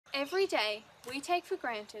Every day, we take for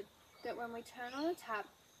granted that when we turn on a tap,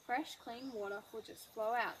 fresh, clean water will just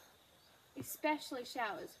flow out. Especially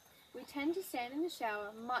showers. We tend to stand in the shower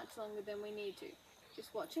much longer than we need to,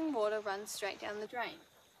 just watching water run straight down the drain.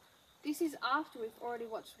 This is after we've already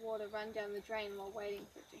watched water run down the drain while waiting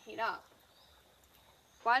for it to heat up.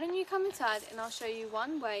 Why don't you come inside and I'll show you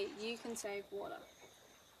one way you can save water.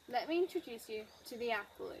 Let me introduce you to the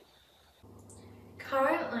Aqua Loop.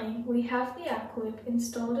 Currently, we have the Aqua Loop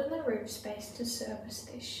installed in the roof space to service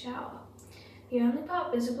this shower. The only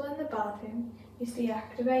part visible in the bathroom is the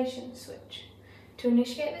activation switch. To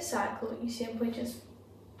initiate the cycle, you simply just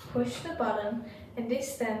push the button and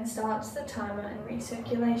this then starts the timer and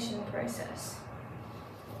recirculation process.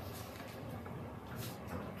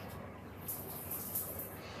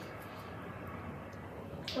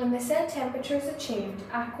 When the set temperature is achieved,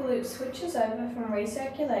 Aqua Loop switches over from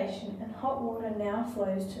recirculation and hot water now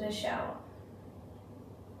flows to the shower.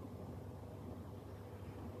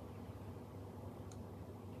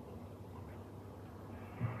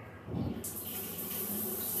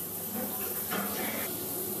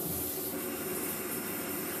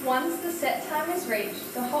 Once the set time is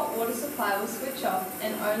reached, the hot water supply will switch off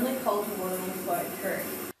and only cold water will flow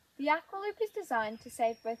through. The Aqua Loop is designed to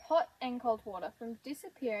save both hot and cold water from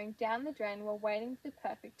disappearing down the drain while waiting for the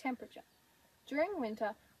perfect temperature. During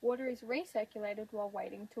winter, water is recirculated while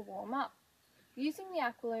waiting to warm up. Using the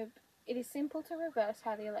Aqua Loop, it is simple to reverse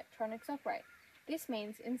how the electronics operate. This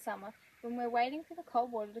means in summer, when we're waiting for the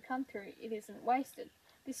cold water to come through, it isn't wasted.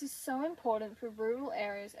 This is so important for rural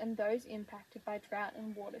areas and those impacted by drought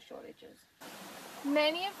and water shortages.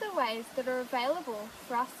 Many of the ways that are available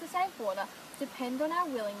for us to save water depend on our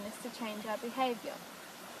willingness to change our behaviour.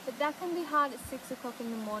 But that can be hard at 6 o'clock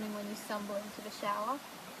in the morning when you stumble into the shower.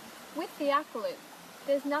 With the Aqua Loop,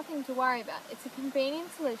 there's nothing to worry about. It's a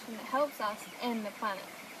convenient solution that helps us and the planet.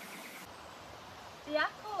 The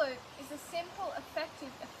Aqua Loop is a simple,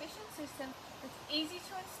 effective, efficient system that's easy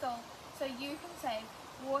to install so you can save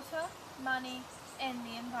water, money and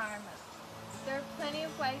the environment. There are plenty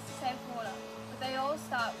of ways to save water, but they all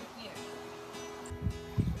start with